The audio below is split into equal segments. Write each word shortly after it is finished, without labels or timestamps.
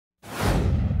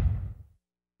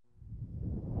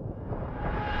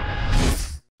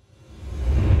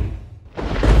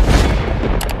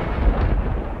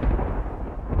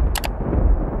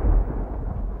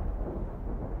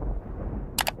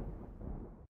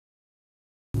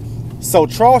So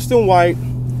Charleston White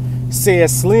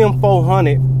says Slim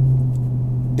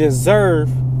 400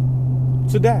 deserved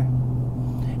to die.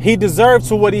 He deserved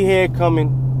to what he had coming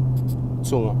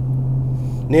to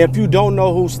him. Now, if you don't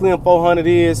know who Slim 400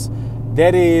 is,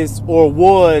 that is or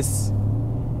was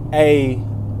a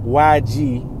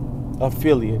YG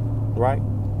affiliate, right?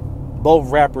 Both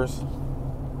rappers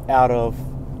out of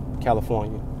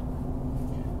California.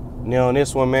 Now, on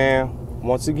this one, man,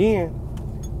 once again,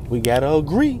 we gotta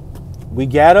agree. We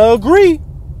gotta agree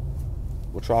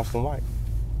with Charleston White.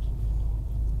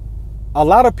 A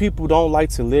lot of people don't like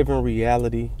to live in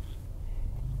reality,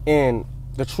 and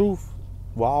the truth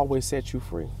will always set you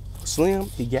free. Slim,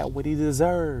 he got what he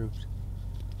deserved,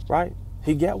 right?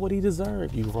 He got what he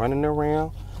deserved. You running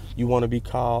around, you want to be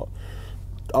called,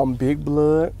 I'm big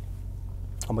blood,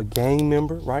 I'm a gang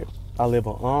member, right? I live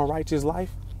an unrighteous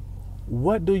life.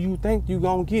 What do you think you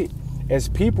gonna get? As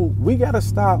people, we gotta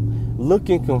stop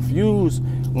looking confused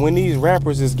when these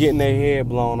rappers is getting their head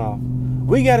blown off.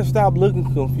 We gotta stop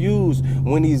looking confused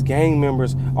when these gang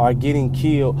members are getting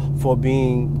killed for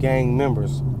being gang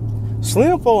members.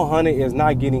 Slim 400 is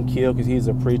not getting killed because he's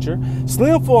a preacher.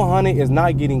 Slim 400 is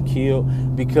not getting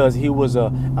killed because he was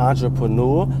an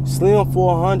entrepreneur. Slim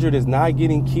 400 is not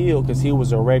getting killed because he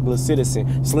was a regular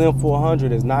citizen. Slim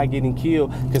 400 is not getting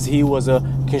killed because he was a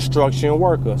construction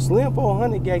worker. Slim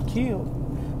 400 got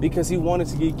killed because he wanted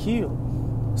to get killed.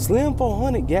 Slim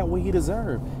 400 got what he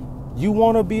deserved. You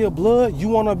want to be a blood? You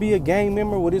want to be a gang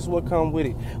member? Well, this is what comes with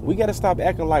it. We got to stop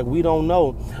acting like we don't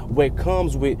know what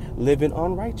comes with living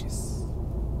unrighteous.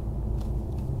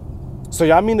 So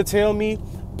y'all mean to tell me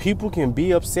people can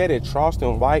be upset at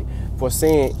Charleston White for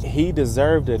saying he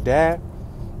deserved to die?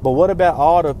 But what about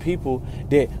all the people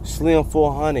that Slim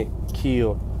 400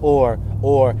 killed or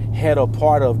had a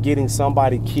part of getting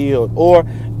somebody killed or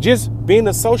just being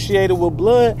associated with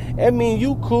blood? I mean,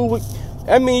 you cool with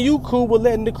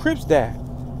letting the Crips die.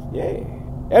 Yeah.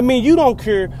 I mean, you don't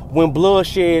care when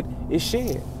bloodshed is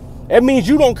shed. That means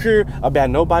you don't care about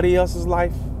nobody else's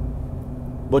life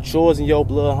but yours and your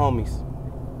blood homies.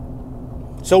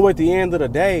 So at the end of the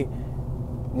day,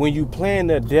 when you playing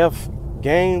the death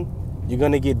game, you're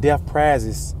gonna get death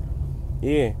prizes.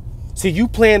 Yeah. See, you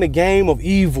playing the game of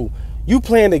evil. You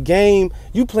playing the game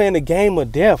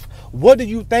of death. What do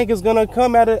you think is gonna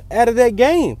come out of that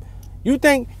game? You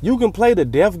think you can play the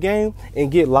death game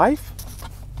and get life?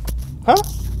 Huh?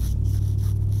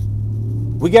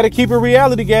 We gotta keep it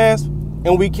reality, guys.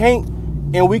 And we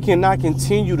cannot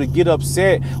continue to get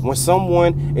upset when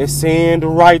someone is saying the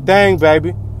right thing,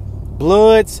 baby.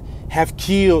 Bloods have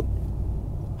killed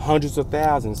hundreds of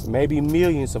thousands, maybe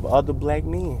millions of other black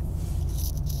men.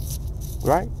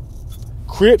 Right?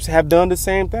 Crips have done the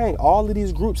same thing. All of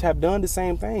these groups have done the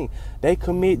same thing. They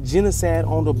commit genocide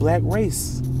on the black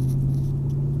race.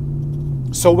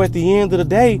 So at the end of the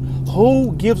day,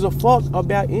 who gives a fuck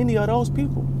about any of those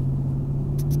people?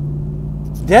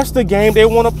 That's the game they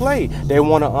want to play. They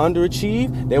want to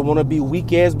underachieve. They want to be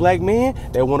weak-ass black men.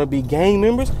 They want to be gang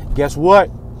members. Guess what?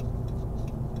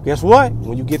 Guess what?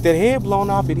 When you get that head blown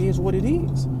off, it is what it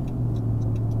is.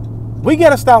 We got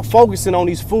to stop focusing on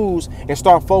these fools and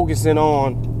start focusing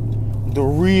on the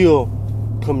real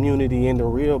community and the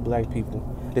real black people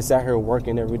that's out here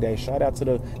working every day. Shout out to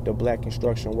the black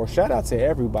construction workers. Shout out to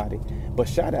everybody. But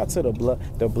shout out to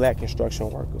the black construction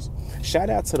workers. Shout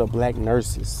out to the black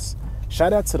nurses.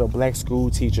 Shout out to the black school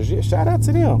teachers. Yeah, shout out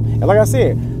to them. And like I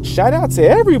said, shout out to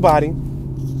everybody.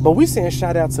 But we saying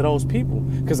shout out to those people.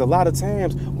 Because a lot of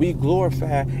times we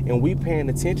glorify and we paying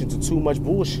attention to too much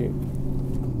bullshit.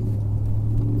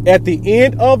 At the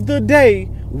end of the day,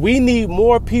 we need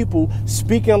more people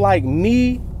speaking like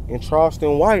me and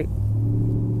Charleston White.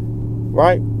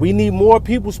 Right? We need more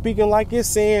people speaking like it,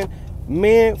 saying,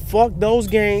 man, fuck those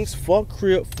gangs, fuck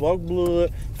Crip, fuck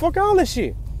Blood, fuck all that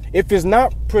shit. If it's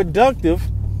not productive,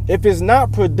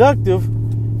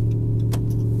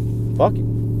 fuck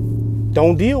it.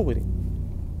 Don't deal with it.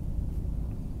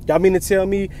 Y'all mean to tell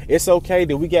me it's okay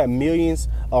that we got millions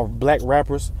of black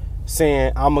rappers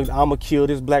saying, I'ma kill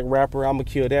this black rapper, I'ma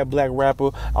kill that black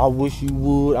rapper, I wish you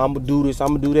would, I'ma do this,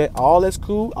 I'ma do that. All that's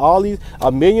cool. All these,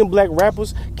 a million black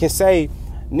rappers can say,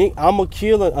 Nick, I'ma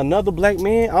kill another black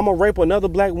man, I'ma rape another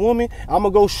black woman, I'ma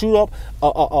go shoot up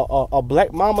a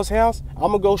black mama's house,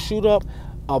 I'ma go shoot up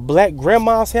a black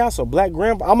grandma's house, a black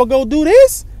grandpa, I'ma go do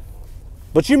this?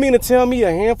 But you mean to tell me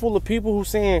a handful of people who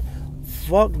saying,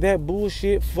 fuck that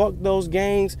bullshit, fuck those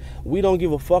gangs, we don't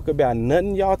give a fuck about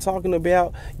nothing y'all talking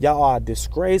about, y'all are a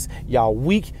disgrace, y'all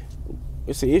weak,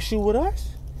 it's an issue with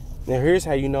us? Now here's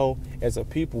how you know, as a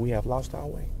people, we have lost our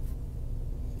way.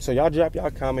 So y'all drop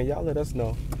y'all comment, y'all let us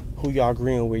know Who y'all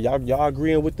agreeing with? Y'all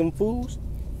agreeing with them fools?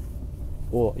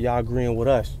 Or y'all agreeing with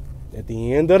us? At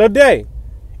the end of the day,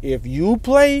 if you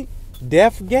play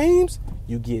death games,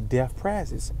 you get death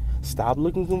prizes. Stop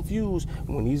looking confused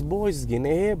when these boys is getting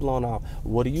their head blown off.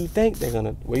 What do you think is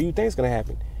gonna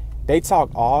happen? They talk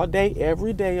all day,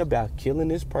 every day about killing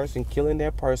this person, killing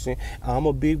that person. I'm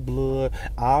a big blood.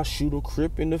 I'll shoot a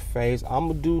Crip in the face. I'm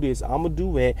going to do this. I'm going to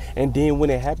do that. And then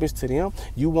when it happens to them,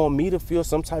 you want me to feel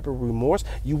some type of remorse?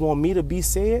 You want me to be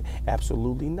sad?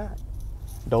 Absolutely not.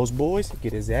 Those boys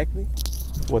get exactly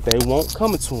what they want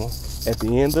coming to them at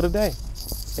the end of the day.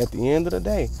 At the end of the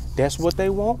day, that's what they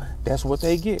want. That's what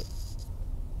they get.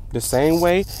 The same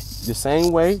way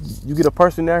you get a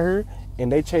person out here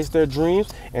and they chase their dreams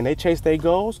and they chase their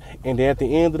goals, and then at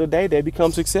the end of the day they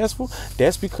become successful.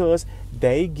 That's because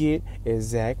they get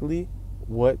exactly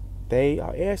what they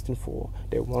are asking for.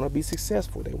 They want to be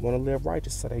successful. They want to live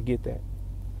righteous, so they get that.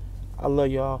 I love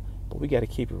y'all, but we got to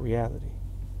keep it reality.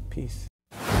 Peace.